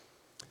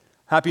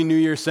Happy New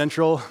Year,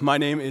 Central. My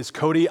name is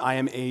Cody. I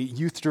am a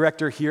youth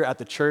director here at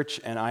the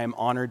church, and I am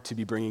honored to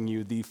be bringing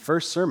you the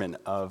first sermon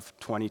of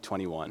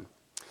 2021.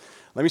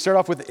 Let me start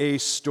off with a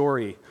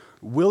story.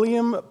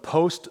 William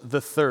Post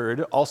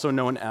III, also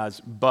known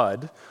as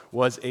Bud,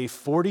 was a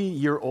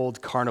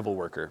 40-year-old carnival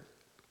worker.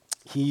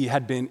 He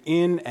had been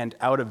in and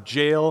out of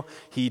jail.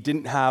 He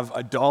didn't have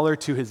a dollar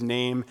to his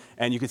name,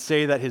 and you could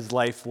say that his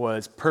life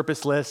was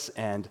purposeless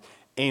and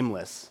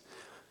aimless.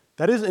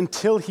 That is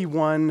until he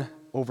won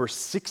over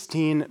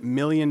 $16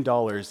 million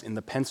in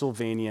the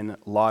Pennsylvania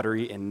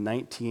lottery in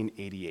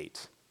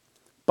 1988.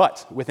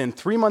 But within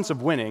 3 months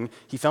of winning,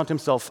 he found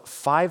himself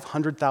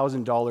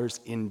 $500,000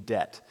 in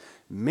debt,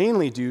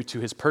 mainly due to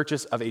his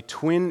purchase of a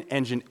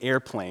twin-engine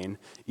airplane,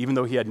 even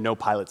though he had no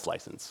pilot's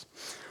license.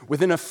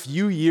 Within a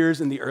few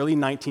years in the early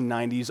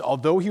 1990s,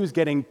 although he was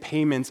getting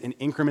payments in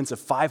increments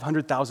of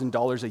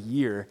 $500,000 a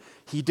year,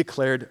 he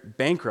declared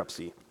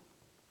bankruptcy.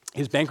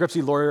 His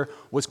bankruptcy lawyer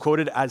was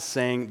quoted as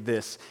saying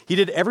this: "He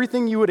did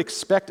everything you would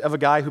expect of a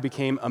guy who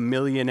became a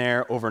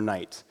millionaire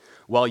overnight.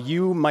 While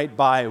you might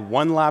buy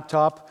one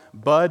laptop,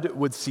 Bud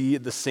would see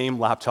the same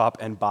laptop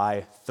and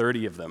buy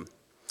 30 of them."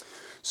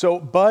 So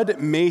Bud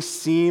may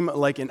seem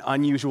like an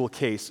unusual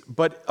case,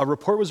 but a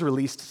report was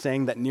released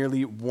saying that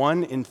nearly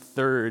 1 in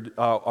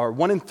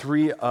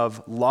 3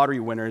 of lottery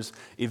winners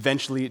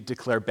eventually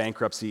declare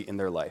bankruptcy in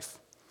their life.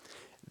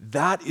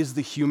 That is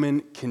the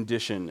human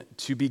condition,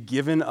 to be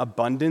given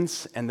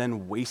abundance and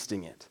then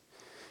wasting it.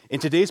 In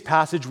today's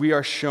passage, we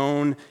are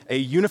shown a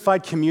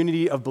unified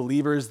community of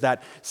believers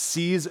that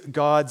sees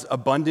God's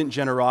abundant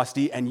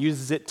generosity and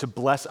uses it to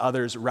bless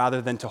others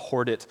rather than to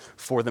hoard it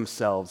for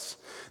themselves.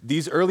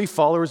 These early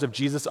followers of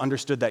Jesus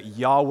understood that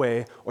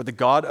Yahweh, or the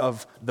God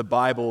of the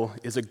Bible,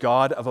 is a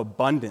God of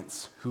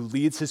abundance who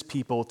leads his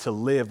people to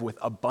live with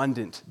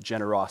abundant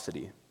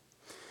generosity.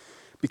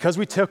 Because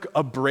we took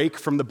a break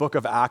from the book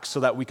of Acts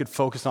so that we could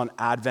focus on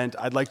Advent,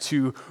 I'd like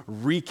to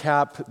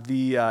recap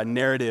the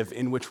narrative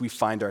in which we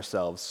find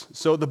ourselves.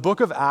 So the book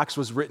of Acts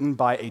was written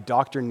by a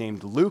doctor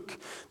named Luke,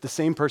 the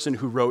same person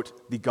who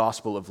wrote the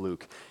Gospel of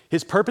Luke.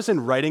 His purpose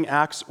in writing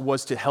Acts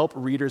was to help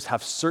readers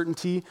have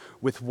certainty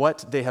with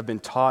what they have been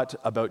taught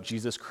about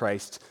Jesus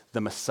Christ,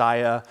 the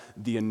Messiah,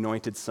 the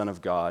anointed Son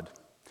of God.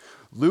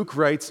 Luke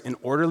writes an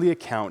orderly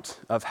account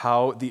of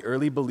how the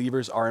early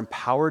believers are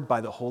empowered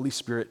by the Holy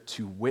Spirit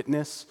to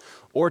witness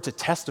or to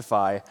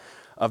testify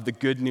of the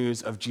good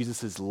news of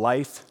Jesus'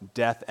 life,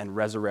 death, and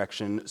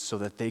resurrection so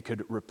that they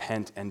could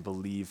repent and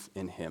believe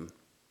in him.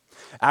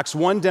 Acts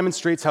 1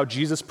 demonstrates how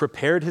Jesus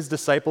prepared his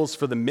disciples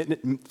for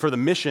the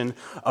mission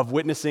of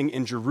witnessing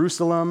in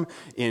Jerusalem,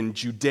 in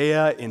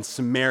Judea, in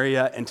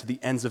Samaria, and to the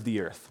ends of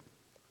the earth.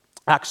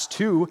 Acts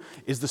 2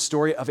 is the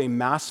story of a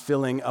mass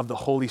filling of the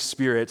Holy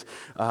Spirit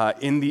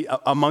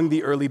among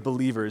the early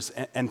believers.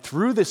 And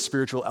through this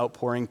spiritual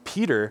outpouring,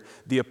 Peter,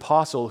 the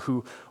apostle,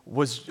 who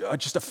was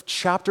just a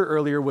chapter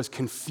earlier, was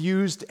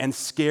confused and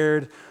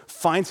scared,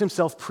 finds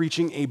himself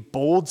preaching a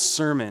bold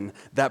sermon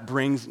that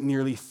brings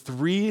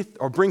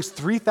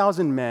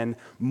 3,000 men,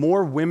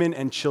 more women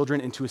and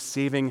children, into a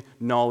saving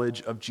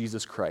knowledge of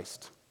Jesus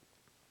Christ.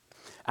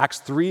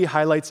 Acts 3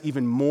 highlights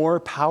even more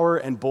power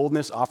and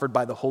boldness offered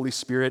by the Holy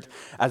Spirit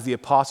as the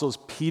apostles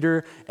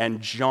Peter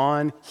and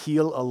John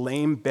heal a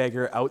lame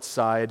beggar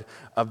outside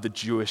of the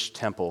Jewish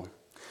temple.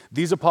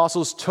 These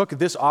apostles took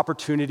this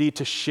opportunity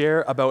to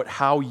share about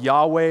how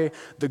Yahweh,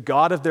 the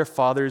God of their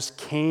fathers,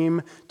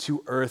 came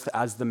to earth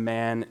as the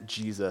man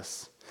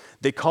Jesus.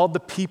 They called the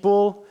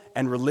people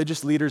and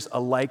religious leaders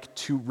alike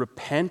to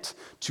repent,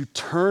 to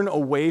turn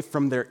away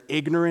from their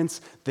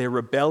ignorance, their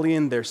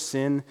rebellion, their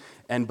sin,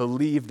 and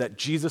believe that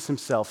Jesus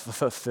himself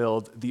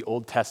fulfilled the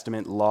Old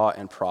Testament law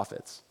and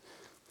prophets.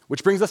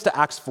 Which brings us to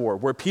Acts 4,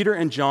 where Peter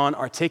and John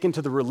are taken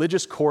to the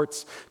religious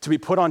courts to be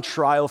put on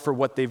trial for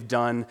what they've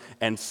done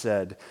and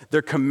said.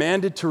 They're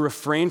commanded to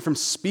refrain from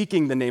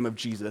speaking the name of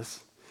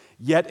Jesus.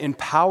 Yet,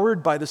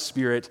 empowered by the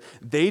Spirit,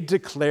 they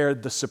declare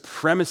the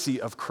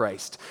supremacy of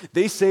Christ.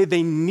 They say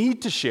they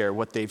need to share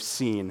what they've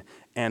seen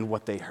and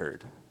what they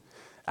heard.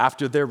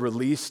 After they're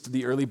released,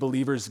 the early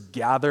believers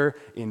gather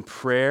in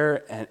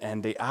prayer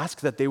and they ask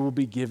that they will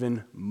be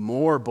given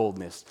more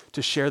boldness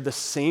to share the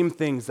same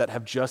things that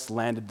have just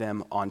landed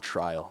them on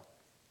trial.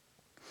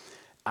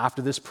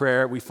 After this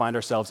prayer, we find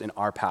ourselves in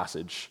our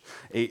passage,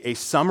 a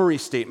summary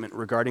statement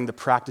regarding the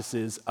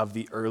practices of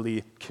the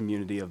early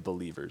community of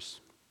believers.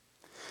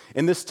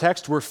 In this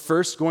text, we're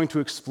first going to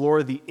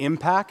explore the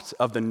impact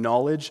of the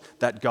knowledge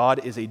that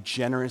God is a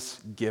generous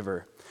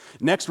giver.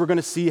 Next, we're going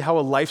to see how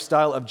a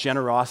lifestyle of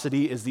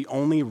generosity is the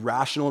only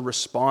rational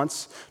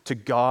response to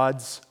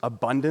God's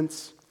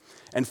abundance.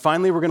 And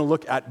finally, we're going to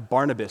look at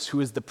Barnabas,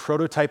 who is the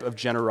prototype of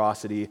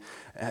generosity,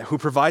 who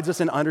provides us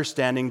an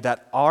understanding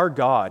that our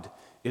God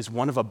is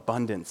one of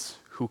abundance,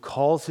 who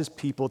calls his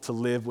people to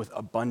live with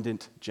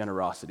abundant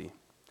generosity.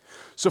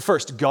 So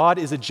first, God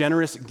is a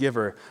generous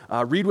giver.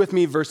 Read with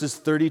me verses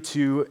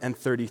 32 and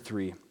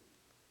 33.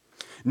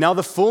 "Now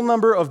the full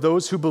number of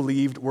those who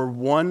believed were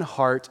one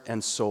heart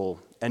and soul,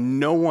 and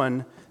no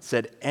one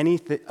said any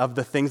of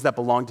the things that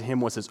belonged to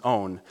him was his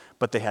own,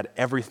 but they had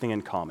everything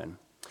in common.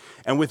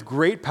 And with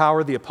great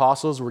power, the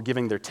apostles were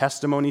giving their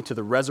testimony to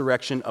the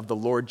resurrection of the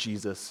Lord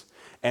Jesus,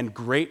 and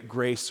great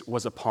grace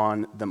was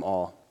upon them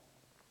all.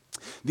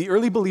 The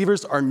early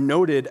believers are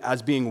noted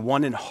as being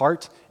one in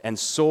heart and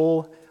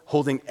soul,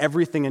 holding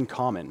everything in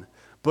common.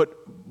 But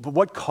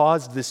what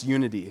caused this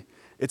unity?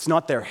 It's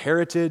not their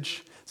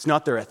heritage, it's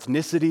not their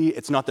ethnicity,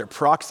 it's not their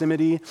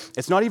proximity,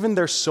 it's not even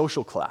their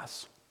social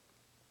class.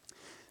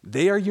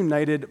 They are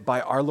united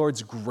by our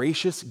Lord's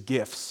gracious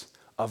gifts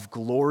of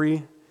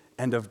glory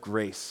and of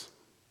grace.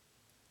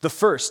 The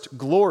first,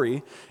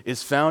 glory,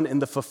 is found in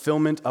the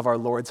fulfillment of our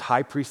Lord's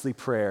high priestly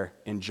prayer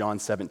in John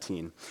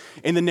 17.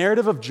 In the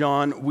narrative of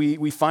John,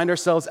 we find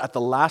ourselves at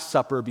the Last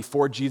Supper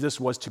before Jesus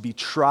was to be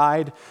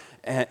tried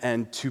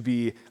and to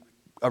be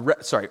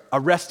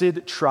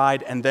arrested,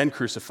 tried, and then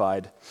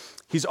crucified.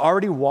 He's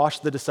already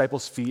washed the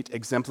disciples' feet,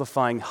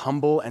 exemplifying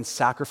humble and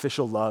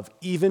sacrificial love,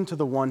 even to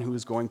the one who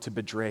is going to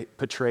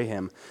betray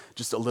him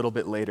just a little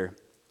bit later.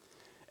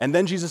 And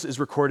then Jesus is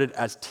recorded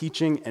as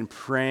teaching and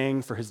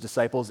praying for his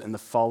disciples in the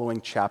following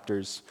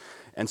chapters.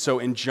 And so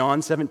in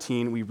John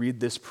 17, we read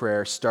this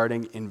prayer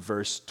starting in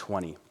verse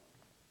 20.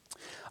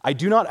 I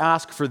do not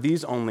ask for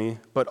these only,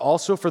 but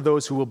also for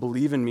those who will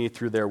believe in me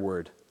through their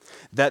word,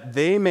 that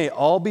they may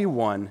all be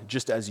one,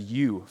 just as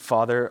you,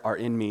 Father, are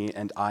in me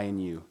and I in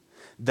you,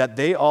 that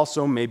they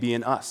also may be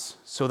in us,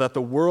 so that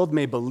the world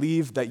may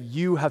believe that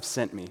you have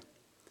sent me.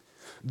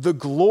 The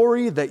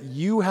glory that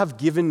you have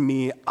given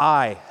me,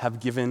 I have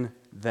given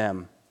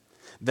them,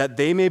 that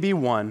they may be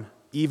one,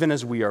 even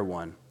as we are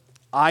one.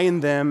 I in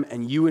them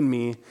and you in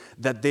me,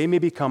 that they may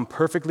become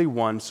perfectly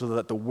one, so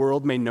that the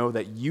world may know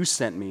that you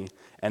sent me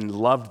and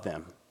loved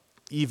them,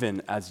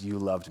 even as you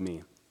loved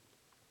me.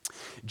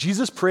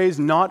 Jesus prays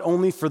not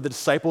only for the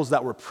disciples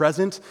that were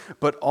present,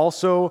 but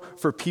also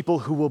for people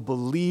who will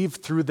believe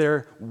through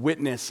their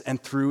witness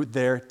and through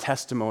their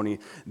testimony.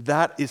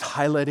 That is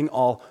highlighting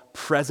all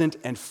present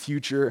and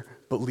future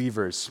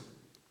believers.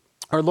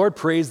 Our Lord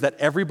prays that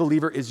every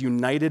believer is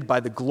united by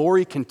the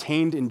glory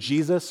contained in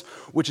Jesus,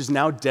 which is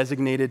now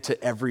designated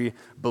to every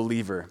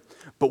believer.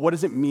 But what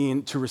does it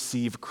mean to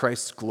receive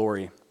Christ's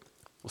glory?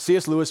 Well,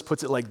 C.S. Lewis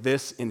puts it like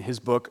this in his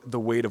book, The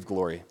Weight of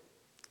Glory.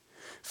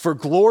 For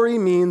glory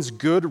means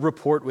good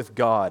report with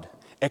God,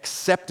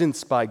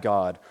 acceptance by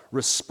God,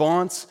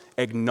 response,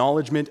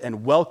 acknowledgement,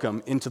 and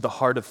welcome into the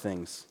heart of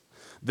things.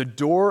 The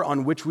door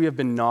on which we have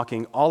been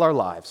knocking all our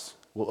lives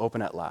will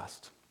open at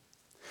last.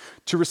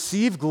 To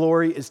receive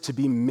glory is to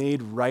be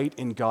made right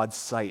in God's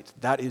sight.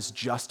 That is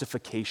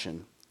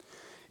justification.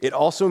 It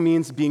also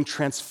means being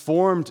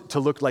transformed to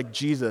look like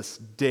Jesus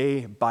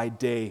day by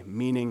day,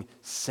 meaning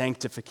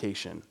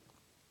sanctification.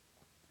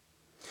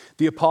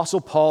 The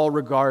Apostle Paul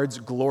regards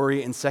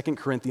glory in 2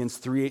 Corinthians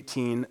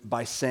 3:18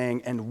 by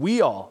saying, "And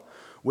we all,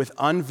 with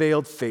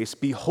unveiled face,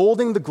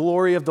 beholding the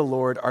glory of the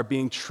Lord, are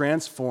being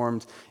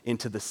transformed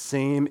into the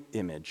same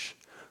image,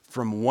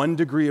 from one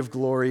degree of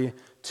glory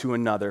to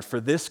another, for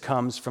this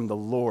comes from the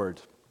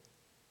Lord,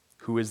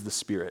 who is the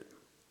Spirit."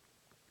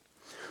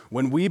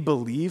 When we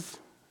believe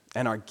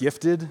and are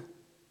gifted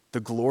the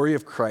glory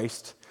of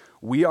Christ,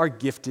 we are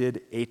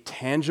gifted a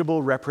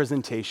tangible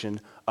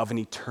representation of an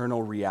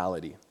eternal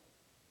reality.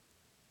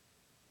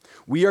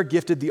 We are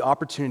gifted the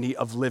opportunity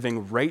of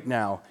living right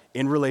now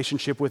in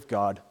relationship with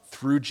God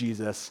through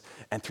Jesus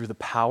and through the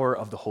power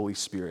of the Holy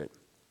Spirit.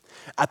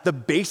 At the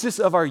basis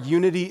of our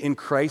unity in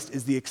Christ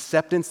is the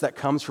acceptance that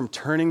comes from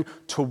turning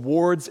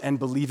towards and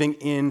believing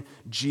in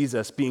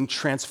Jesus, being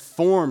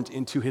transformed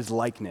into his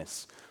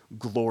likeness,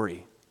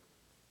 glory.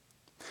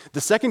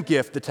 The second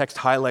gift the text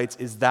highlights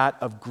is that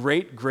of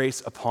great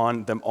grace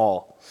upon them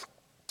all.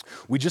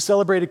 We just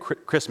celebrated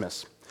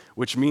Christmas,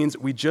 which means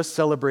we just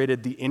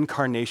celebrated the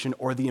incarnation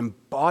or the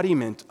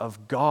embodiment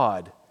of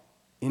God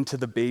into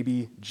the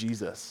baby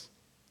Jesus,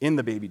 in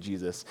the baby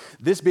Jesus.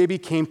 This baby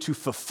came to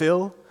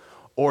fulfill,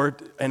 or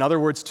in other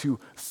words, to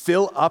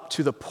fill up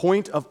to the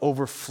point of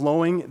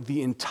overflowing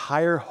the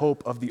entire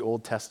hope of the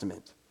Old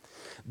Testament.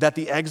 That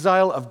the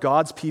exile of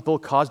God's people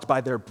caused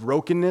by their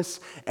brokenness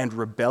and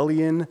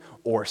rebellion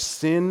or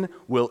sin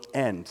will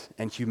end,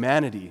 and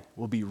humanity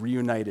will be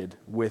reunited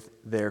with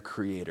their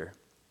Creator.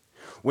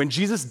 When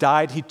Jesus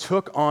died, he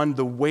took on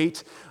the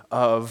weight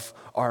of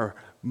our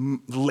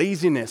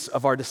laziness,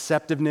 of our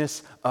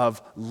deceptiveness,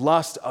 of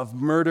lust, of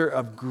murder,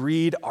 of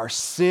greed, our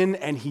sin,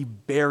 and he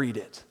buried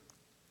it.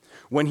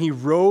 When he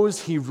rose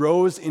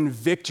in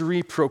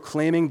victory,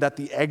 proclaiming that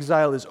the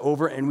exile is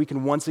over and we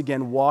can once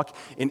again walk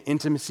in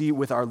intimacy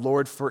with our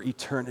Lord for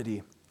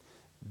eternity.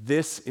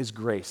 This is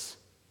grace.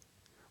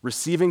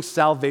 Receiving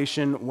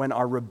salvation when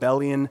our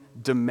rebellion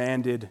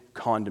demanded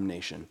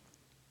condemnation.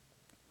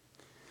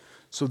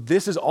 So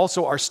this is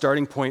also our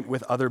starting point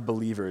with other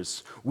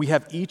believers. We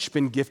have each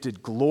been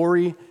gifted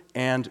glory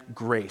and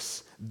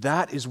grace.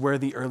 That is where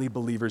the early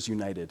believers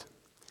united.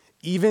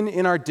 Even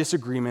in our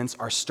disagreements,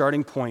 our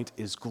starting point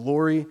is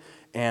glory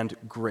and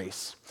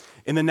grace.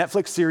 In the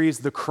Netflix series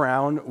The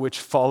Crown, which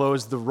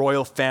follows the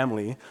royal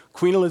family,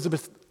 Queen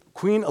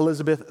Queen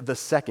Elizabeth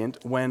II,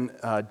 when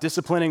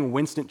disciplining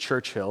Winston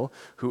Churchill,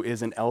 who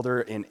is an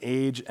elder in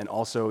age and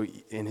also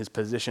in his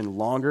position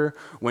longer,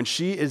 when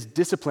she is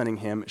disciplining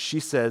him, she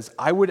says,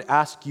 "I would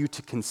ask you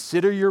to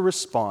consider your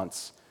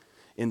response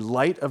in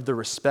light of the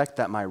respect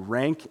that my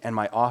rank and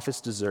my office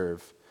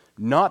deserve,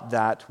 not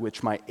that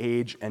which my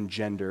age and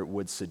gender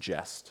would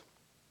suggest."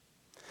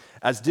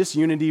 As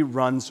disunity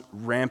runs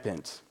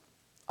rampant,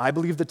 I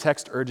believe the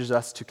text urges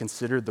us to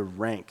consider the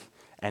rank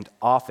and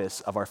office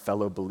of our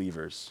fellow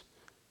believers,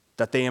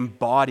 that they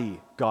embody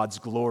God's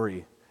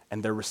glory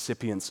and they're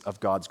recipients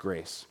of God's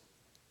grace.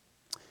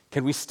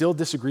 Can we still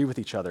disagree with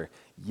each other?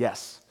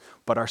 Yes,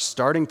 but our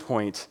starting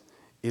point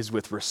is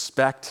with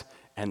respect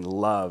and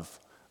love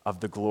of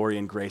the glory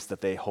and grace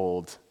that they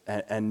hold,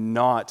 and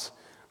not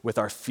with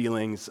our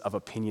feelings of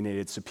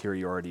opinionated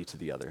superiority to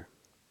the other.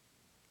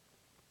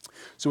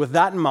 So with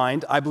that in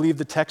mind, I believe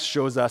the text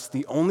shows us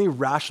the only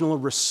rational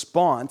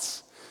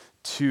response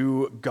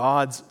to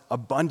God's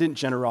abundant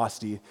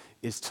generosity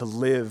is to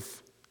live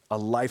a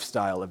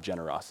lifestyle of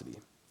generosity.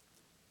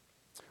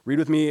 Read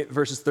with me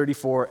verses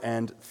 34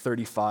 and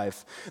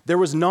 35. "There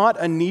was not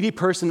a needy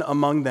person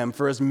among them,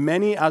 for as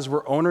many as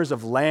were owners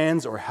of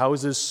lands or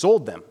houses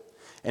sold them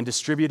and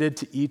distributed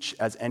to each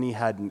as any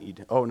had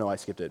need." Oh, no, I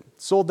skipped it.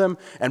 "Sold them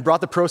and brought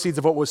the proceeds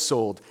of what was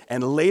sold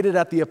and laid it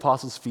at the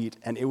apostles' feet,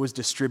 and it was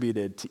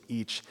distributed to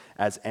each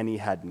as any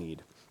had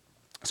need."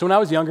 So when I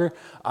was younger,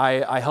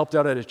 I helped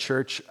out at a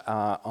church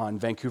on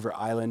Vancouver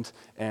Island,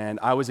 and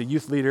I was a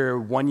youth leader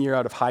 1 year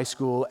out of high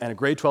school, and a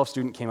grade 12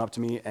 student came up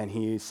to me and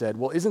he said,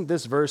 "Well, isn't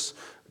this verse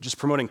just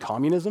promoting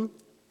communism?"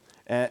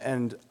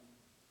 And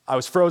I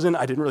was frozen.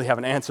 I didn't really have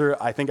an answer.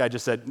 I think I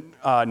just said,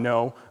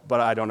 no, but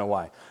I don't know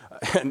why.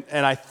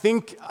 And I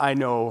think I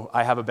know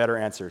I have a better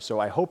answer, so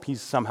I hope he's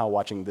somehow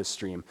watching this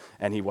stream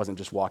and he wasn't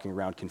just walking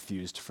around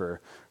confused for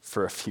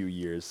a few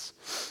years.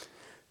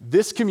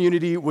 This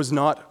community was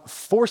not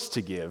forced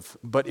to give,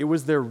 but it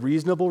was their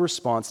reasonable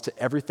response to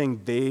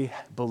everything they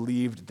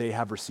believed they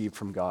have received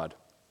from God.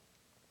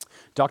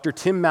 Dr.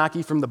 Tim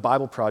Mackey from the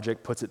Bible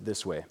Project puts it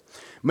this way: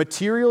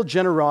 "Material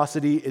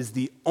generosity is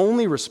the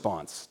only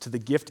response to the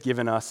gift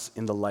given us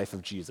in the life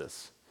of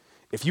Jesus.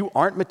 If you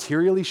aren't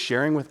materially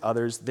sharing with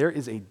others, there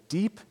is a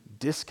deep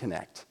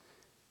disconnect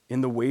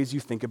in the ways you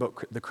think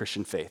about the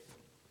Christian faith."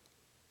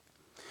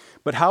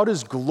 But how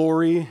does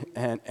glory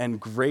and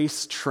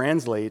grace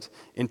translate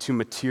into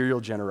material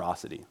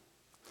generosity?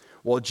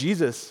 Well,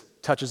 Jesus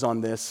touches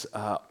on this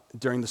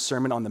during the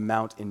Sermon on the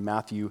Mount in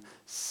Matthew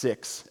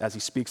 6, as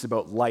he speaks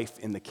about life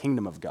in the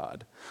kingdom of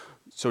God.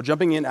 So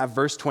jumping in at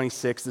verse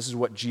 26, this is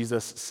what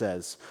Jesus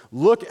says: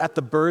 "Look at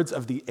the birds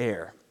of the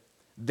air.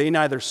 They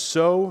neither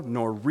sow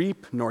nor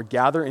reap nor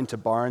gather into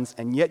barns,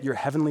 and yet your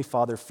heavenly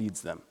Father feeds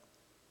them.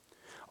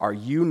 Are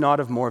you not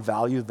of more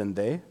value than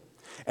they?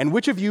 And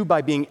which of you,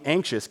 by being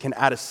anxious, can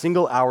add a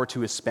single hour to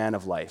his span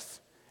of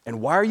life?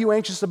 And why are you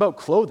anxious about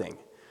clothing?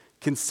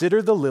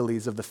 Consider the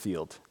lilies of the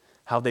field,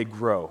 how they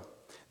grow.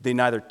 They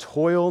neither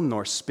toil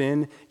nor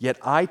spin, yet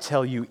I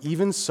tell you,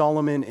 even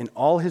Solomon in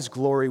all his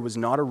glory was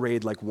not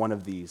arrayed like one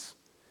of these.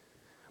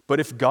 But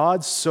if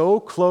God so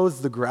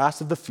clothes the grass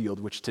of the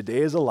field, which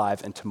today is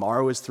alive and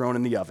tomorrow is thrown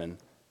in the oven,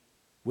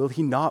 will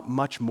he not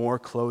much more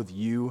clothe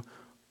you,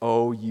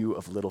 O you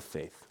of little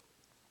faith?"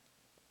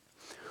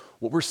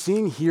 What we're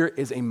seeing here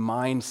is a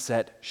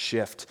mindset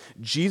shift.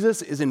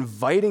 Jesus is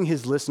inviting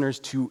his listeners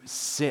to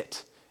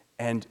sit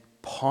and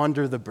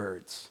ponder the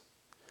birds,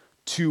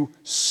 to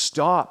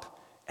stop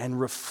and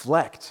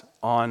reflect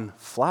on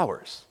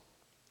flowers.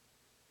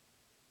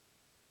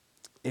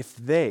 If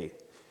they,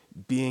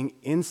 being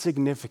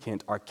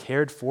insignificant, are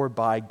cared for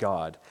by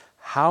God,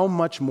 how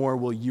much more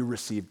will you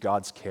receive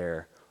God's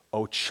care,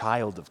 O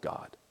child of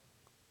God?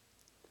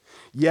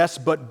 Yes,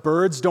 but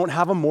birds don't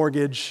have a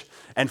mortgage,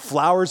 and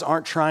flowers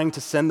aren't trying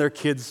to send their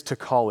kids to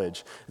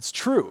college. It's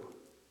true.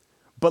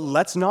 But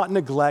let's not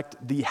neglect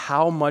the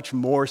 "how much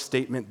more"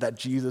 statement that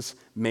Jesus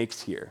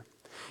makes here.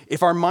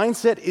 If our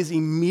mindset is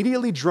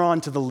immediately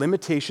drawn to the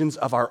limitations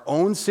of our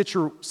own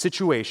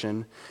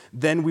situation,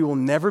 then we will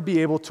never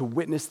be able to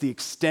witness the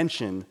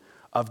extension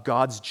of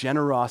God's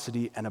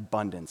generosity and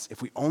abundance.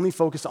 If we only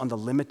focus on the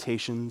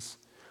limitations,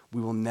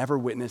 we will never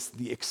witness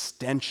the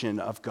extension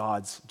of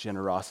God's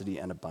generosity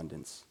and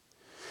abundance.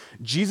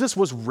 Jesus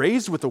was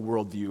raised with a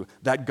worldview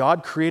that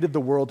God created the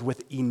world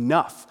with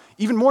enough,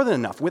 even more than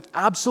enough, with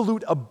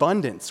absolute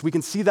abundance. We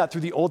can see that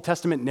through the Old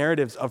Testament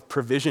narratives of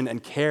provision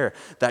and care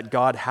that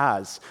God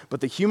has.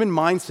 But the human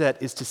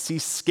mindset is to see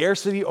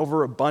scarcity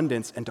over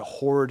abundance and to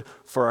hoard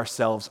for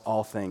ourselves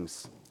all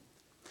things.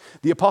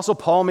 The Apostle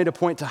Paul made a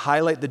point to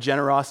highlight the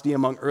generosity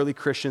among early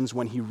Christians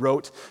when he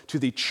wrote to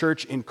the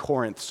church in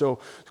Corinth. So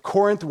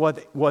Corinth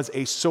was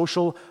a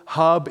social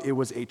hub. It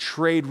was a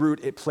trade route.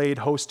 It played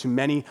host to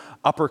many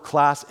upper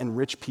class and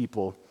rich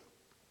people.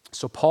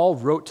 So Paul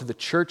wrote to the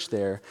church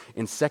there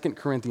in 2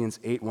 Corinthians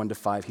 8,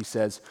 1-5. He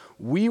says,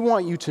 "We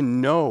want you to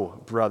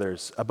know,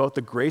 brothers, about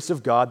the grace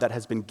of God that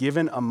has been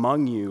given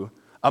among you,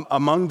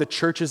 among the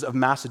churches of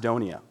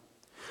Macedonia.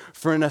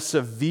 For in a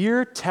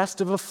severe test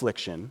of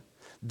affliction,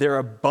 Their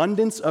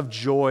abundance of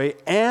joy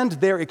and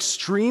their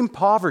extreme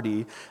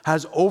poverty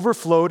has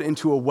overflowed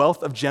into a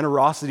wealth of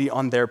generosity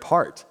on their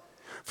part.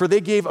 For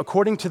they gave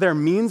according to their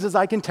means, as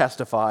I can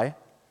testify,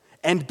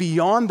 and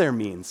beyond their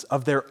means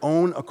of their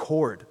own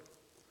accord,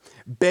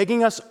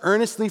 begging us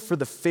earnestly for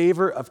the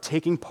favor of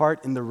taking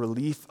part in the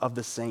relief of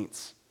the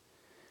saints.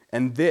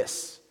 And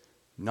this,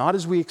 not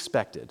as we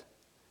expected,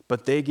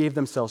 but they gave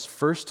themselves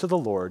first to the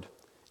Lord,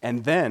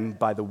 and then,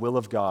 by the will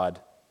of God,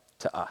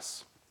 to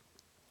us.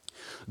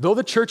 Though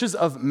the churches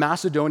of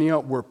Macedonia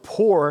were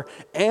poor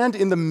and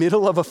in the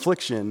middle of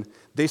affliction,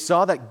 they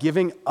saw that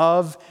giving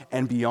of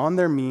and beyond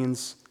their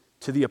means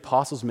to the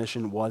apostles'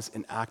 mission was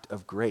an act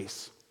of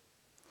grace.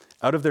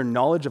 Out of their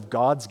knowledge of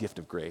God's gift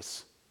of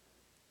grace,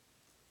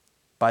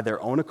 by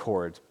their own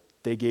accord,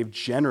 they gave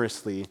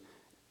generously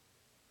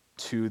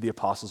to the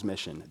apostles'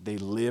 mission. They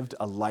lived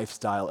a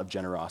lifestyle of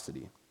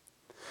generosity.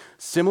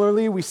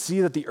 Similarly, we see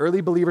that the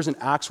early believers in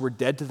Acts were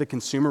dead to the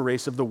consumer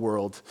race of the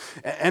world.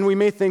 And we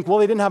may think, well,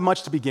 they didn't have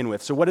much to begin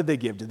with. So what did they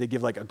give? Did they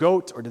give like a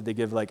goat, or did they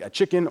give like a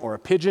chicken or a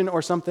pigeon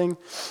or something?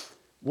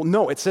 Well,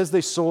 no, it says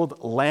they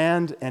sold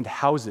land and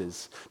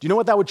houses. Do you know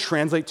what that would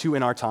translate to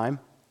in our time?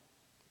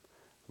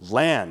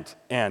 Land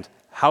and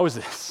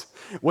houses.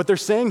 What they're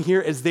saying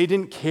here is they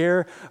didn't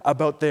care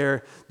about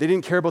their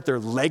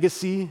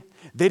legacy.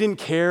 They didn't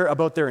care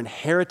about their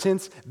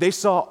inheritance. They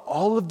saw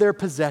all of their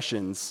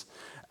possessions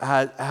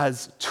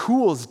as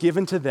tools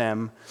given to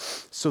them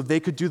so they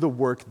could do the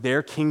work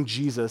their King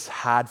Jesus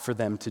had for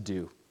them to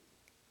do.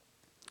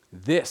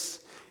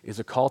 This is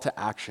a call to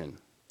action.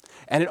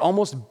 And it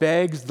almost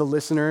begs the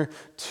listener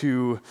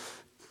to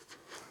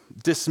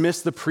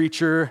dismiss the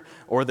preacher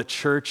or the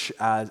church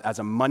as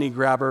a money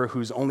grabber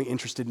who's only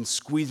interested in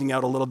squeezing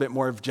out a little bit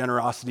more of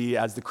generosity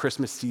as the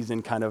Christmas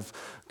season kind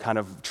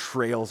of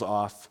trails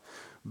off.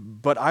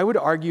 But I would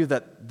argue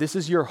that this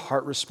is your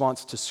heart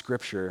response to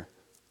Scripture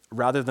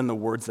rather than the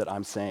words that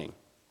I'm saying.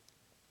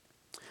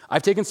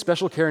 I've taken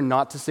special care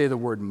not to say the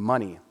word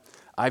money.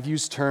 I've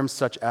used terms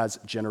such as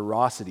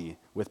generosity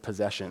with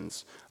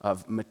possessions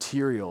of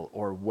material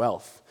or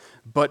wealth.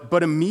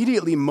 But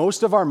immediately,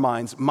 most of our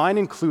minds, mine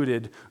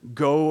included,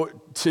 go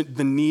to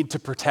the need to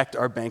protect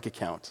our bank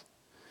account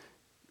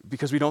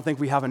because we don't think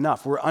we have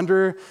enough. We're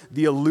under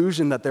the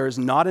illusion that there is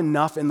not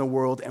enough in the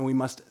world, and we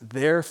must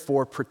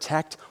therefore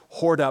protect,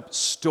 hoard up,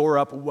 store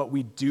up what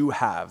we do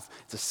have.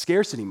 It's a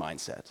scarcity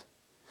mindset.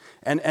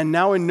 And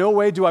now in no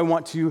way do I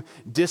want to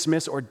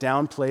dismiss or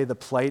downplay the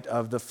plight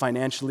of the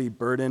financially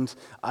burdened.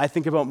 I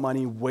think about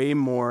money way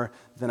more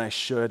than I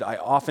should. I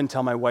often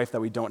tell my wife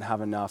that we don't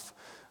have enough.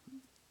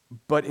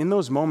 But in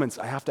those moments,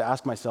 I have to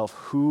ask myself,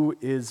 who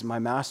is my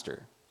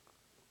master?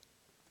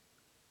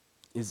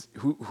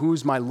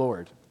 Who's my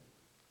Lord?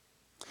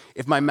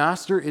 If my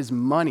master is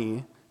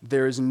money,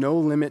 there is no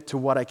limit to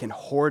what I can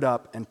hoard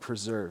up and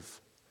preserve.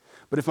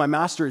 But if my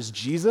master is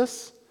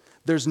Jesus,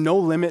 there's no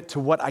limit to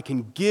what I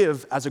can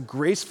give as a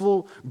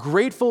grateful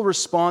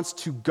response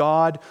to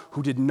God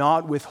who did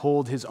not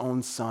withhold his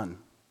own son.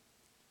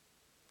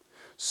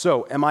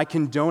 So, am I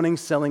condoning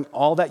selling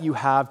all that you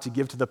have to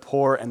give to the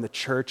poor and the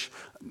church?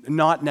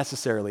 Not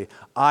necessarily.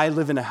 I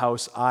live in a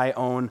house. I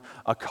own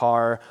a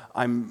car.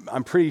 I'm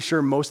pretty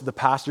sure most of the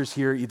pastors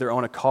here either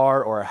own a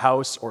car or a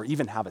house or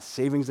even have a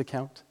savings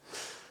account.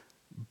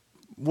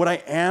 What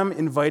I am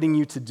inviting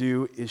you to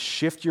do is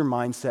shift your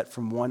mindset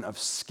from one of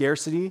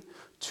scarcity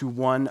to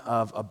one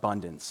of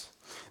abundance.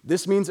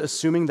 This means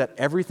assuming that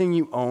everything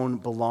you own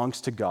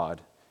belongs to God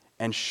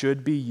and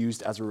should be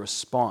used as a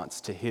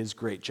response to his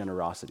great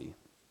generosity.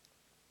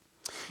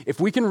 If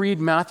we can read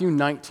Matthew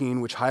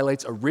 19, which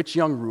highlights a rich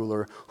young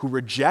ruler who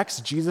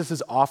rejects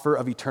Jesus' offer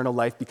of eternal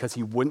life because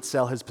he wouldn't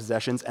sell his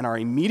possessions, and our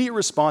immediate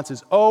response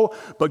is, oh,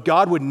 but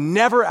God would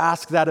never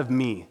ask that of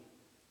me.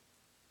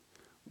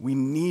 We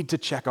need to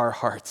check our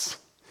hearts,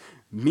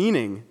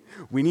 meaning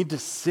we need to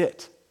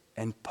sit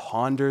and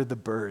ponder the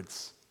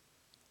birds.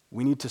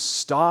 We need to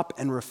stop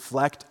and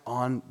reflect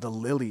on the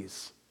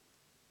lilies.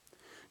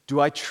 Do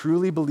I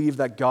truly believe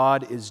that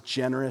God is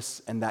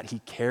generous and that he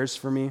cares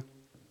for me?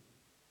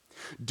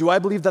 Do I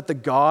believe that the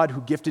God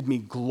who gifted me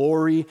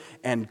glory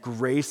and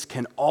grace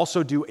can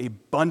also do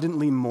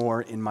abundantly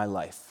more in my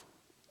life?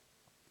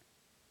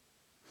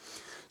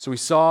 So we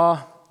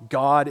saw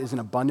God is an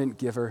abundant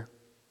giver,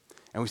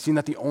 and we've seen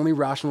that the only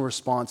rational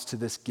response to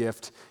this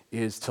gift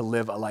is to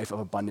live a life of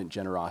abundant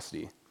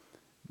generosity.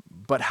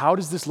 But how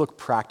does this look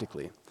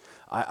practically?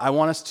 I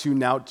want us to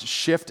now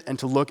shift and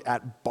to look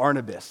at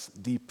Barnabas,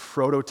 the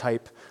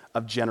prototype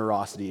of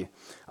generosity.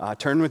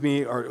 Turn with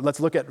me, or let's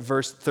look at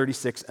verse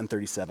 36 and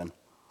 37.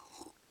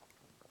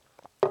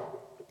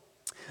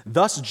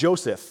 Thus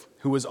Joseph,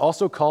 who was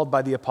also called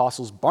by the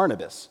apostles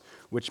Barnabas,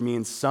 which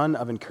means son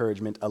of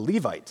encouragement, a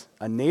Levite,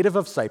 a native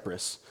of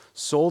Cyprus,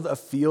 sold a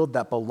field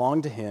that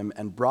belonged to him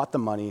and brought the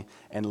money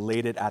and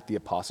laid it at the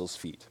apostles'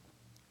 feet.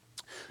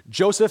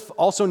 Joseph,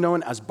 also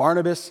known as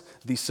Barnabas,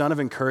 the son of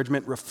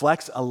encouragement,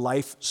 reflects a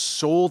life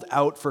sold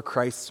out for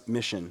Christ's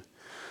mission.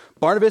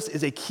 Barnabas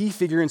is a key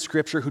figure in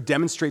Scripture who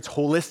demonstrates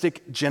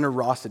holistic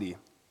generosity.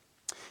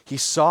 He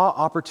saw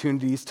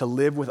opportunities to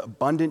live with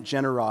abundant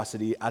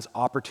generosity as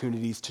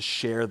opportunities to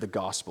share the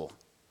gospel.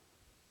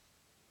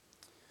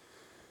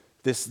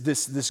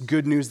 This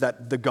good news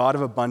that the God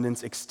of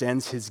abundance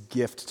extends his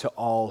gift to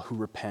all who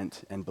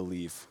repent and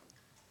believe.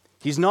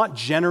 He's not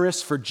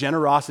generous for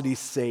generosity's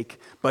sake,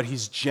 but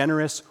he's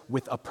generous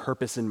with a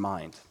purpose in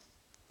mind.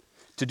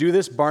 To do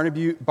this,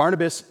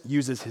 Barnabas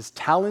uses his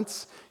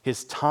talents,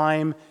 his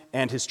time,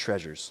 and his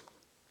treasures.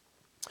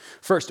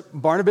 First,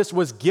 Barnabas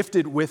was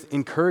gifted with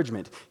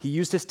encouragement. He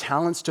used his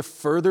talents to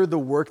further the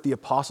work the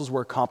apostles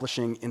were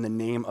accomplishing in the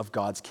name of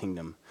God's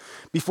kingdom.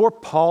 Before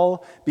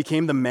Paul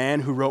became the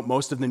man who wrote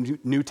most of the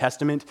New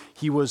Testament,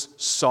 he was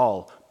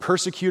Saul,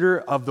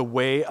 persecutor of the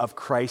way of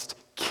Christ,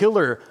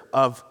 killer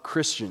of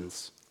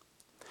Christians.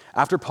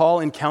 After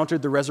Paul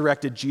encountered the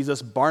resurrected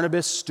Jesus,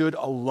 Barnabas stood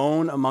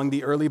alone among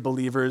the early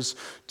believers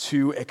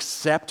to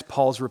accept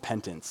Paul's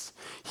repentance.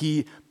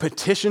 He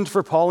petitioned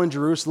for Paul in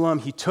Jerusalem,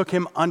 he took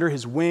him under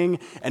his wing,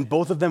 and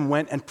both of them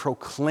went and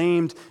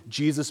proclaimed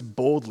Jesus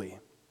boldly.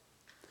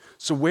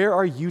 So where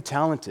are you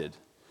talented?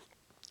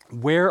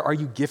 Where are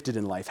you gifted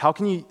in life? How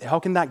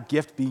can that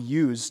gift be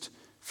used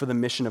for the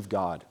mission of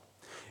God?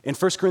 In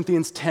 1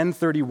 Corinthians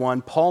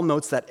 10:31, Paul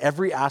notes that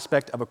every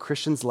aspect of a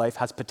Christian's life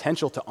has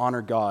potential to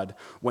honor God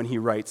when he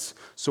writes,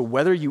 "So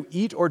whether you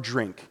eat or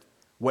drink,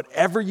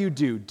 whatever you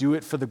do, do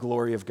it for the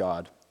glory of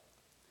God."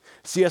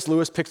 C.S.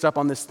 Lewis picks up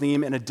on this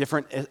theme in a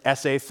different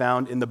essay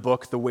found in the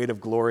book The Weight of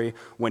Glory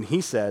when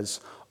he says,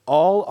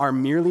 "All our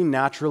merely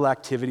natural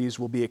activities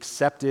will be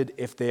accepted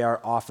if they are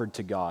offered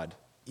to God,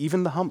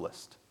 even the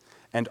humblest.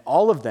 And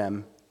all of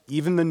them,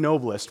 even the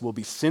noblest, will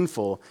be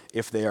sinful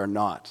if they are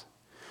not."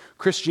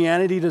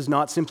 Christianity does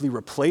not simply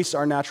replace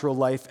our natural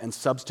life and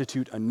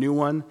substitute a new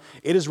one.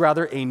 It is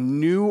rather a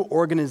new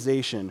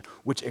organization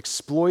which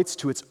exploits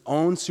to its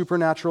own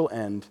supernatural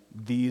end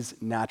these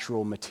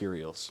natural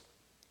materials.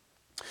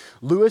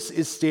 Lewis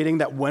is stating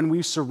that when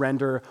we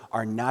surrender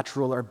our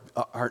natural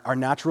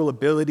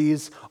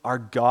abilities, our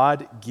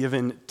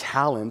God-given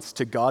talents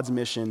to God's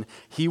mission,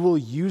 he will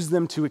use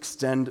them to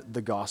extend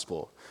the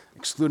gospel,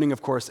 excluding,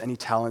 of course, any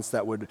talents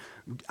that would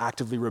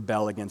actively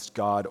rebel against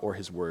God or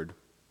his word.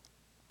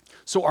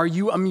 So are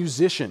you a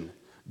musician?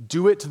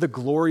 Do it to the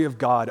glory of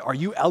God. Are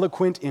you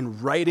eloquent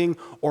in writing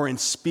or in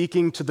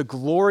speaking to the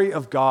glory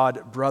of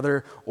God,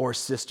 brother or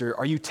sister?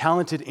 Are you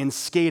talented in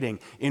skating,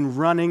 in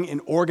running,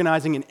 in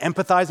organizing, in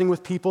empathizing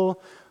with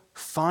people?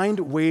 Find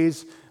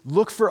ways,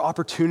 look for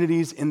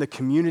opportunities in the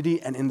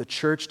community and in the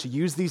church to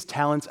use these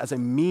talents as a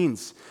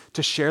means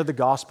to share the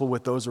gospel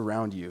with those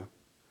around you.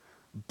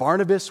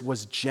 Barnabas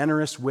was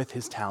generous with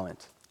his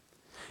talent.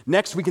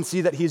 Next, we can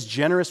see that he's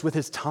generous with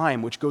his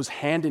time, which goes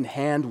hand in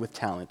hand with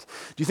talent.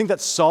 Do you think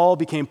that Saul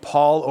became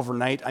Paul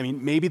overnight? I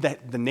mean, maybe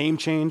the name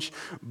change,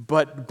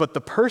 but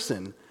the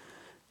person,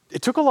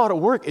 it took a lot of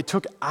work. It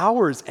took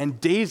hours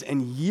and days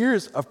and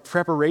years of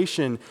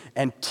preparation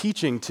and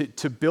teaching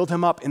to build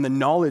him up in the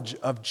knowledge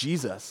of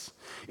Jesus.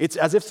 It's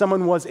as if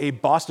someone was a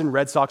Boston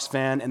Red Sox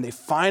fan and they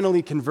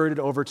finally converted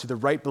over to the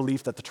right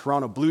belief that the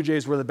Toronto Blue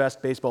Jays were the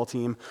best baseball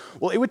team.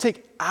 Well, it would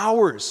take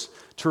hours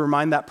to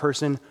remind that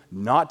person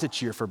not to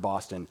cheer for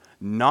Boston,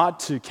 not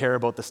to care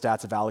about the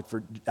stats of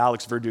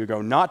Alex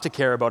Verdugo, not to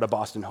care about a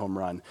Boston home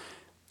run.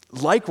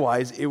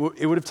 Likewise, it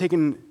would have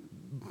taken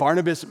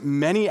Barnabas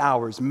many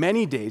hours,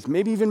 many days,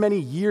 maybe even many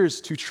years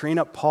to train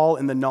up Paul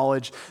in the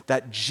knowledge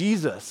that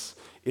Jesus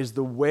is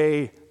the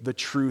way, the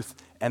truth,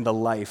 and the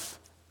life,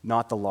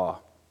 not the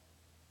law.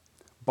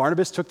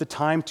 Barnabas took the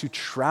time to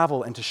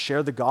travel and to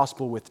share the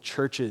gospel with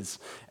churches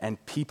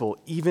and people,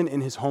 even in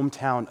his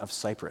hometown of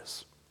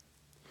Cyprus.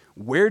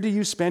 Where do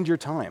you spend your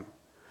time?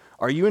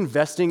 Are you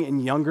investing in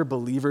younger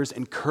believers,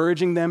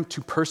 encouraging them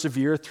to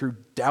persevere through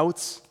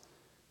doubts?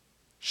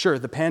 Sure,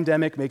 the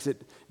pandemic makes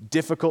it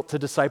difficult to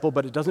disciple,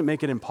 but it doesn't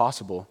make it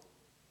impossible.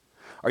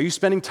 Are you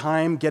spending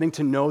time getting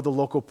to know the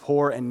local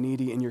poor and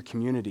needy in your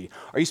community?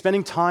 Are you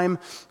spending time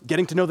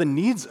getting to know the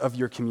needs of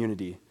your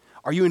community?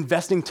 Are you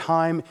investing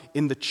time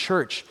in the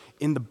church,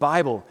 in the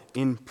Bible,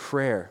 in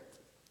prayer?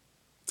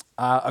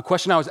 A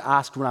question I was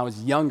asked when I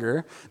was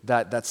younger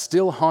that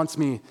still haunts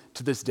me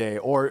to this day,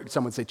 or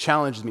some would say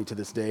challenged me to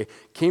this day,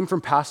 came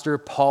from Pastor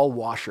Paul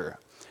Washer.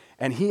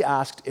 And he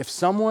asked, if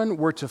someone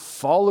were to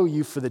follow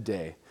you for the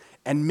day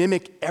and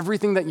mimic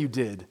everything that you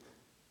did,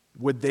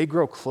 would they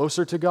grow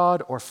closer to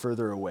God or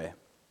further away?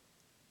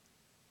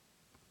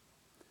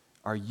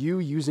 Are you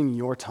using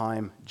your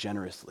time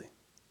generously?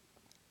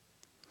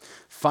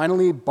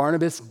 Finally,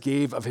 Barnabas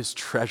gave of his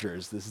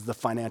treasures. This is the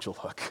financial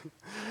hook.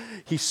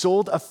 He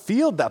sold a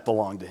field that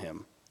belonged to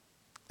him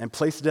and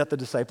placed it at the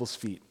disciples'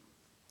 feet.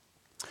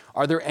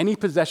 Are there any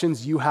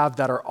possessions you have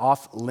that are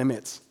off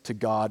limits to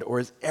God, or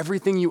is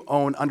everything you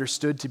own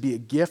understood to be a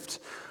gift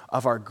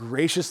of our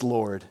gracious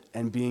Lord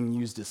and being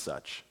used as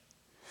such?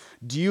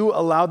 Do you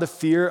allow the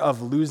fear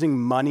of losing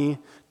money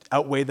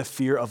outweigh the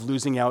fear of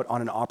losing out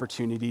on an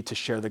opportunity to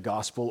share the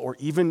gospel, or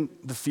even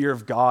the fear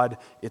of God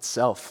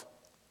itself?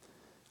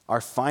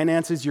 Are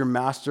finances your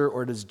master,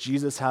 or does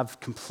Jesus have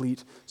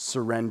complete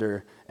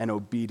surrender and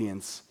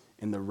obedience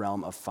in the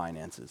realm of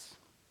finances?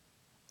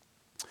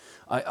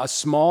 A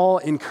small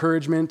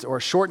encouragement or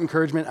a short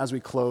encouragement as we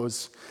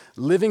close.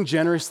 Living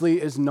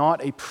generously is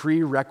not a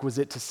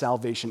prerequisite to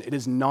salvation. It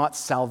is not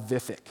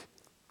salvific.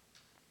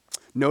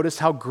 Notice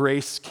how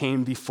grace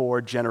came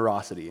before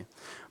generosity.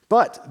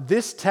 But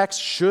this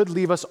text should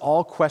leave us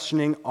all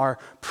questioning our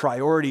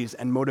priorities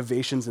and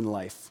motivations in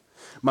life.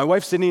 My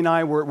wife Sydney and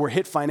I were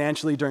hit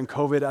financially during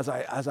COVID,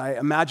 as I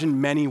imagine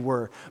many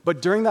were.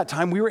 But during that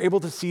time, we were able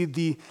to see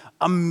the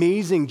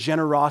amazing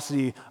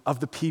generosity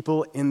of the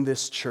people in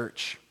this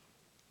church.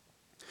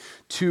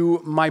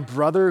 To my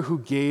brother who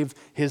gave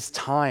his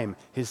time,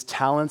 his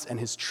talents, and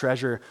his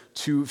treasure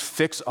to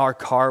fix our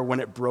car when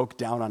it broke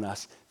down on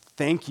us,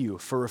 thank you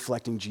for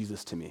reflecting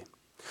Jesus to me.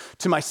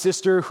 To my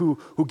sister who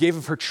gave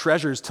of her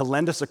treasures to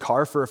lend us a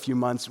car for a few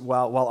months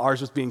while ours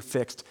was being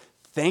fixed,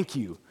 thank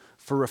you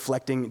for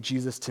reflecting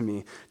Jesus to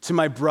me. To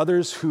my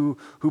brothers who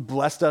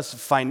blessed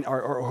us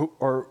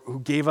or who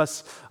gave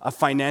us a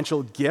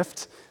financial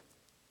gift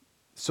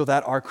so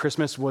that our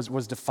Christmas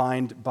was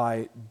defined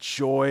by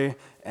joy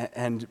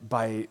and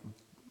by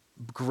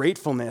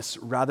gratefulness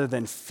rather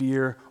than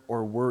fear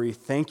or worry.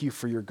 Thank you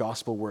for your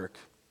gospel work.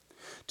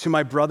 To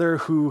my brother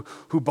who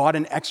bought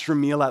an extra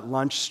meal at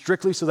lunch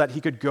strictly so that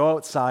he could go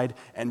outside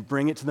and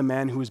bring it to the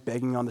man who was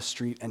begging on the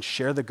street and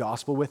share the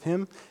gospel with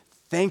him,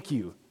 thank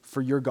you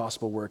for your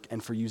gospel work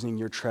and for using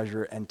your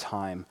treasure and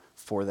time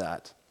for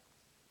that.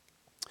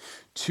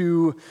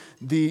 To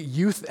the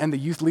youth and the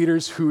youth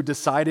leaders who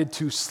decided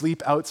to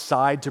sleep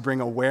outside to bring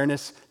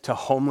awareness to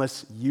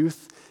homeless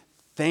youth,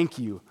 thank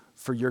you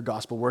for your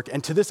gospel work.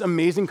 And to this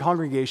amazing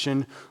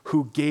congregation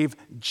who gave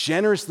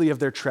generously of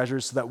their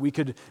treasures so that we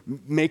could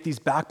make these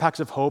backpacks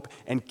of hope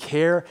and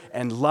care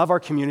and love our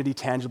community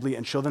tangibly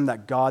and show them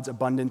that God's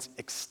abundance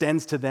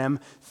extends to them,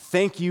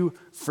 thank you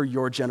for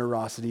your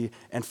generosity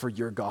and for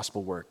your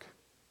gospel work.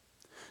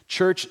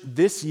 Church,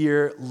 this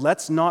year,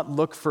 let's not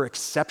look for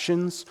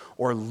exceptions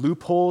or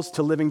loopholes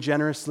to living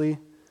generously,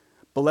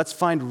 but let's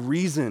find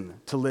reason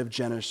to live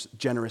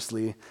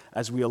generously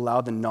as we allow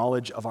the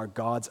knowledge of our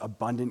God's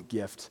abundant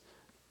gift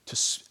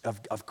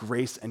of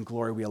grace and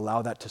glory. We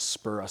allow that to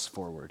spur us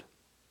forward.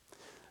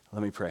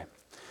 Let me pray.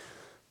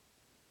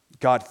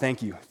 God,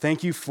 thank you.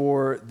 Thank you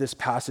for this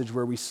passage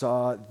where we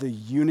saw the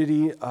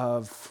unity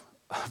of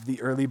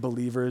the early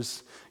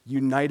believers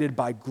united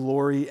by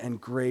glory and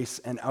grace,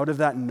 and out of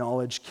that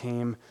knowledge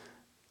came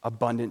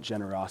abundant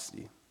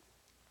generosity.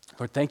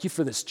 Lord, thank you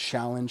for this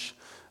challenge,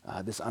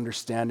 this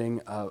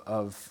understanding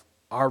of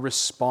our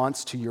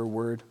response to your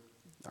word,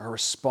 our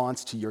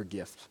response to your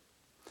gift.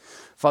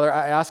 Father,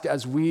 I ask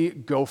as we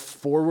go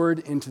forward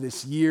into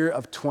this year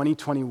of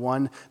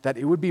 2021 that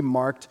it would be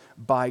marked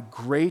by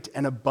great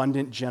and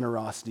abundant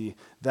generosity,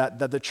 that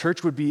the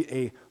church would be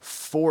a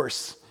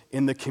force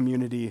in the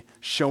community,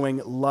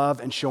 showing love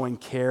and showing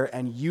care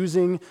and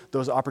using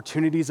those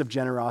opportunities of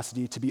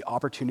generosity to be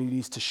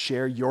opportunities to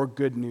share your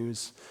good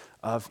news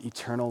of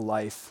eternal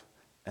life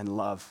and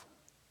love.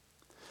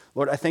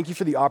 Lord, I thank you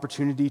for the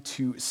opportunity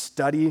to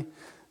study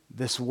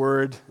this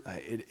word.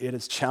 It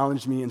has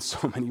challenged me in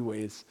so many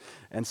ways.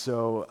 And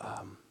so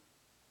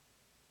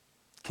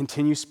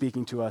continue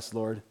speaking to us,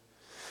 Lord.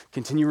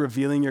 Continue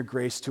revealing your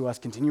grace to us.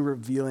 Continue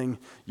revealing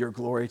your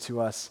glory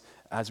to us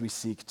as we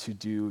seek to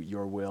do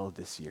your will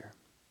this year.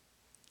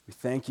 We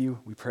thank you.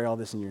 We pray all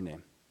this in your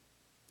name.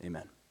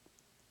 Amen.